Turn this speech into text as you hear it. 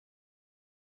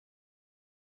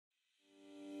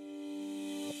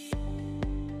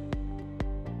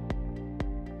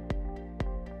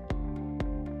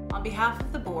On behalf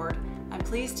of the board, I'm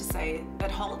pleased to say that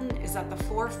Halton is at the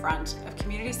forefront of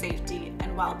community safety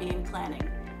and well-being planning,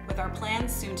 with our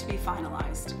plans soon to be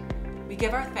finalized. We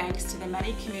give our thanks to the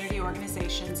many community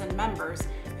organizations and members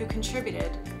who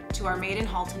contributed to our Made in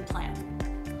Halton plan.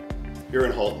 Here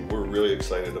in Halton, we're really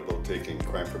excited about taking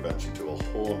crime prevention to a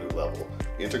whole new level,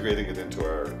 integrating it into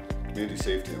our community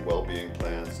safety and well-being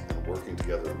plans, and working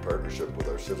together in partnership with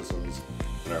our citizens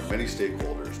and our many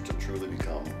stakeholders to truly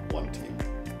become one team.